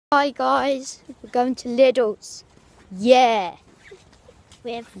Hi guys, we're going to Lidl's. Yeah,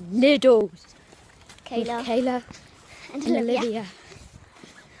 With Lidl's. Kayla, With Kayla and and Olivia. Olivia.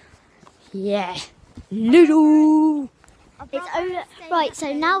 Yeah, Lidl. It's over. Right,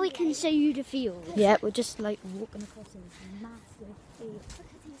 so now we can show you the field. Yeah, we're just like walking across this massive field.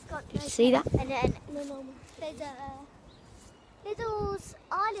 You see that? And then there's Lidl's.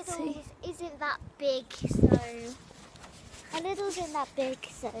 Our Lidl's isn't that big, so our Lidl's isn't that big,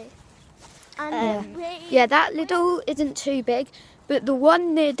 so. And Yeah, that Lidl isn't too big, but the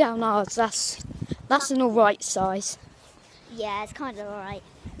one near down ours, that's an alright size. yeah, it's kind of alright.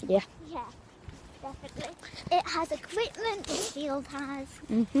 Yeah. Yeah, definitely. It has equipment. This field has.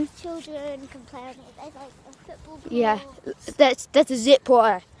 Mhm. Children can play on it. There's like a football ball. Yeah, there's a zip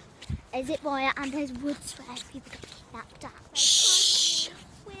wire. A zip wire, and there's woods where people get kidnapped at. Shh.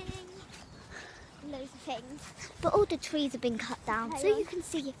 Loads of things. But all the trees have been cut down, so you can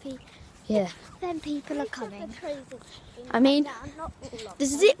see if Yeah. then people are coming. I mean, the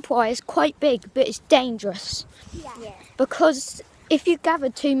zip wire is quite big, but it's dangerous Yeah. because if you gather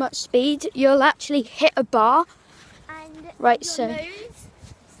too much speed, you'll actually hit a bar. And Right, your so- nose,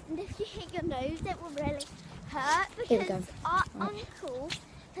 and if you hit your nose, it will really hurt Here we because go. our uncle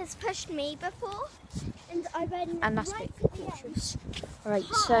has pushed me before, and I went And that's a right bit to the end. dangerous. Right,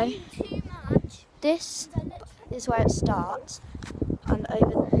 so High, too much. this is where it starts, and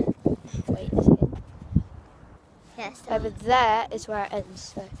wait a second. Yes. Over there is where it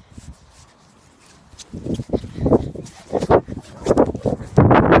ends. So.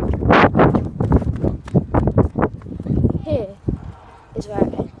 Here is where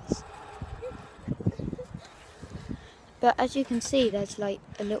it ends. But as you can see, there's like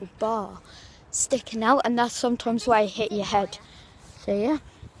a little bar sticking out, and that's sometimes where you hit your head. So yeah,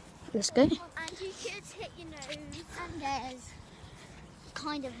 let's go. And you could hit your nose, and there's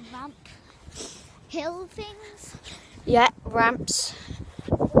kind of ramp hill things. Yeah, ramps. It's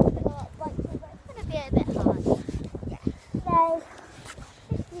gonna be a bit hard. Yeah. So,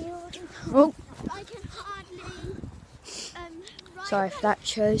 Oh, I can hardly. Ride sorry if that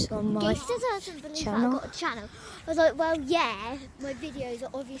shows on my. Gangster doesn't believe channel. that I got a channel. I was like, well, yeah, my videos are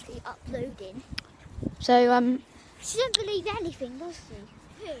obviously uploading. So She didn't believe anything, does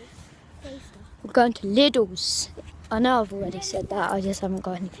she? Who? Gangster. we're going to Lidl's. I know I've already said that. I just haven't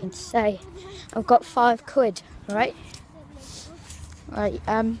got anything to say. I've got £5, right? Right. We're at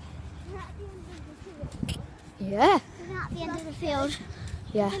the end of the field. Yeah. We're at the end of the field.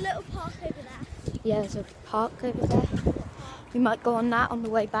 Yeah. There's a little park over there. Yeah. There's a park over there. We might go on that on the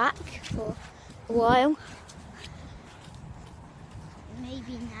way back for a while.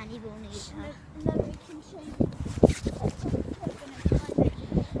 Maybe Nanny will need her. No, we can show you.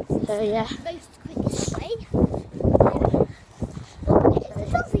 So yeah. Most quickest way.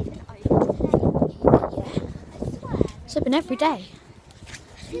 It's not even open today. Yeah. I swear. It's open every day.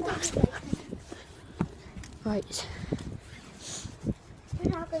 It's not open. Right.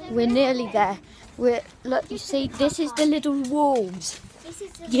 We're now going- We're nearly there. Look. You see, this is the little walls. This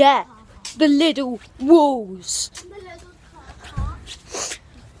is the Yeah. The little walls. little car park. This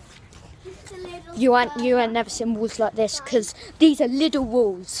is a little You ain't never seen walls like this because these are little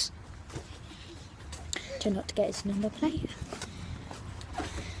walls. Try not to get his number plate.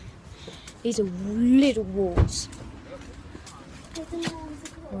 These are little walls.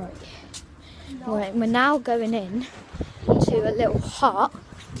 Right. Right, we're now going in to a little hut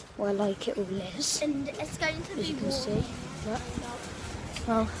where like it all is. And it's going to As be you can warm. see. Look.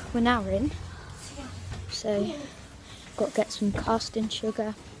 Well, we're now in. So got to get some casting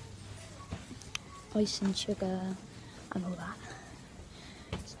sugar, icing sugar and all that.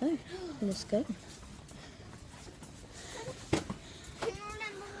 So let's go. Do you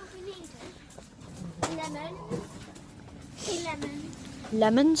remember what we needed? Lemons. 2 lemons.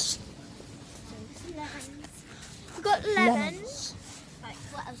 Lemons. Lemons. We've got lemons. Right,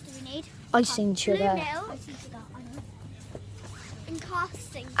 what else do we need? Icing Blue sugar. milk. And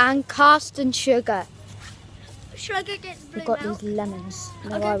casting. And casting sugar. Should I go get the blue We've got milk? these lemons.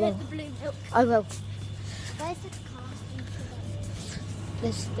 No, I'll I go will. get the blue milk. I will. Where's the casting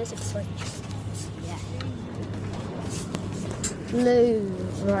sugar? There's a fridge. Yeah. Blue.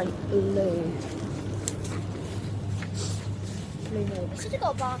 Right, blue. Blue milk. I should have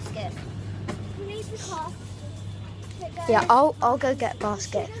got a basket. We need the casting sugar. Yeah, I'll go get a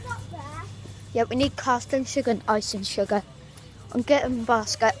basket. Sugar's up there. Yeah, we need casting sugar and icing sugar. I'm getting a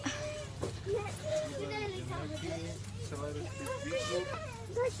basket. We're nearly done with it.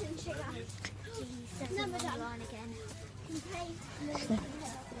 Icing sugar. Number done. Again.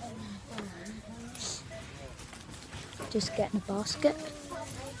 just getting a basket.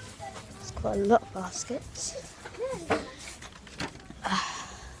 It's quite a lot of baskets.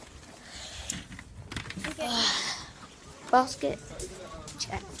 Basket,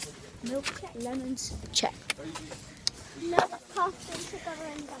 check. Milk, lemons, check. Milk, coffee, sugar,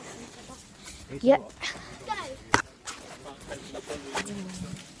 and icing sugar. Yep. Go.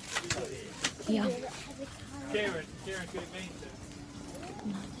 Yeah. Kieran, good at me.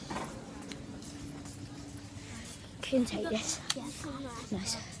 Can take this. Yes,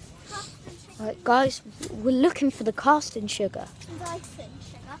 Nice. Right, guys, we're looking for the casting sugar. and icing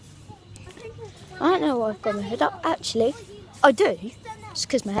sugar. I don't know why I've got my hood up. Actually, I do. It's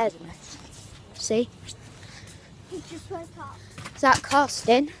because my hair's a mess. See? He just woke up. Is that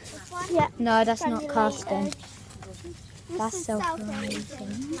casting? This one? Yeah. No, that's not Granulated. casting. This That's is self-raising.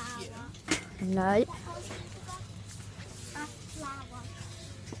 flour. No. That's flour.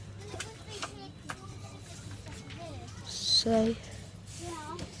 So,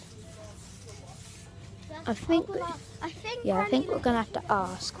 I think, yeah, I think we're going to have to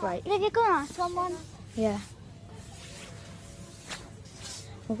ask, right? If you're going to ask someone, Yeah.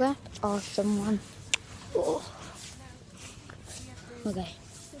 We're going to have to ask someone. Oh. Okay.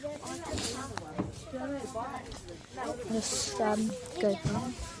 Let's go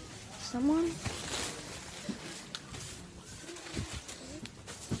down. Someone?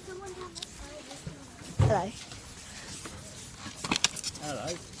 Hello. Hello.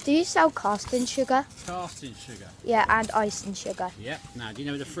 Do you sell casting sugar? Casting sugar. Yeah, and icing sugar. Yep. Now, do you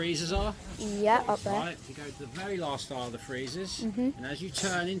know where the freezers are? Yeah, up there. Right. You go to the very last aisle of the freezers, Mhm. and as you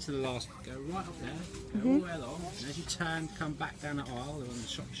turn into the last, go right up there, go all the way along, and as you turn, come back down the aisle. They're on the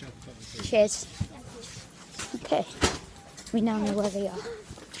shop shelf. Above the freezer. Cheers. Okay. We now know where they are.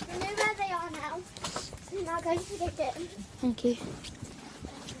 I know where they are now. We're now going to get them. Thank you.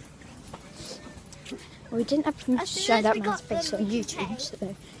 We didn't have permission As to soon show as that we man's got face them, on we can YouTube, pay.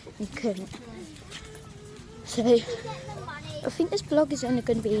 so we couldn't. So, Get the money. I think this vlog is only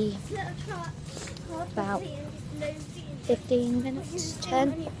going to be Little truck. About 15 minutes,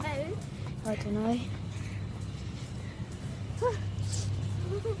 10, I don't know.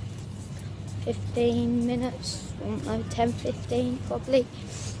 15 minutes, I don't know, 10, 15 probably.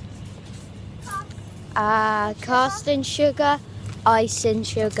 Casting sugar, icing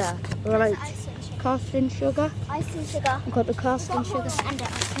sugar. Right, casting sugar. Icing sugar. I've got the casting sugar. And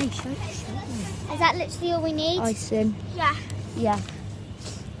Hey, show me. is that literally all we need? Icing, Yeah. yeah.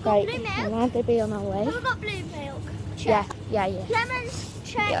 Got Right, blue milk? we're going to be on our way. Have we got blue milk? Yeah, Check. yeah, yeah. Lemons,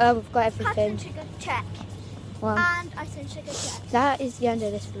 check. Yeah, we've got Casting everything. sugar, check. Well, And icing sugar, check. that is the end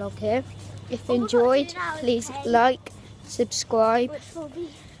of this vlog here. If you All we've got to do enjoyed, now is please pay. like, subscribe, Which will be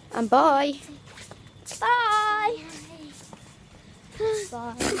and bye. bye.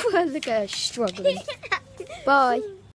 Bye. Look at her struggling. Bye.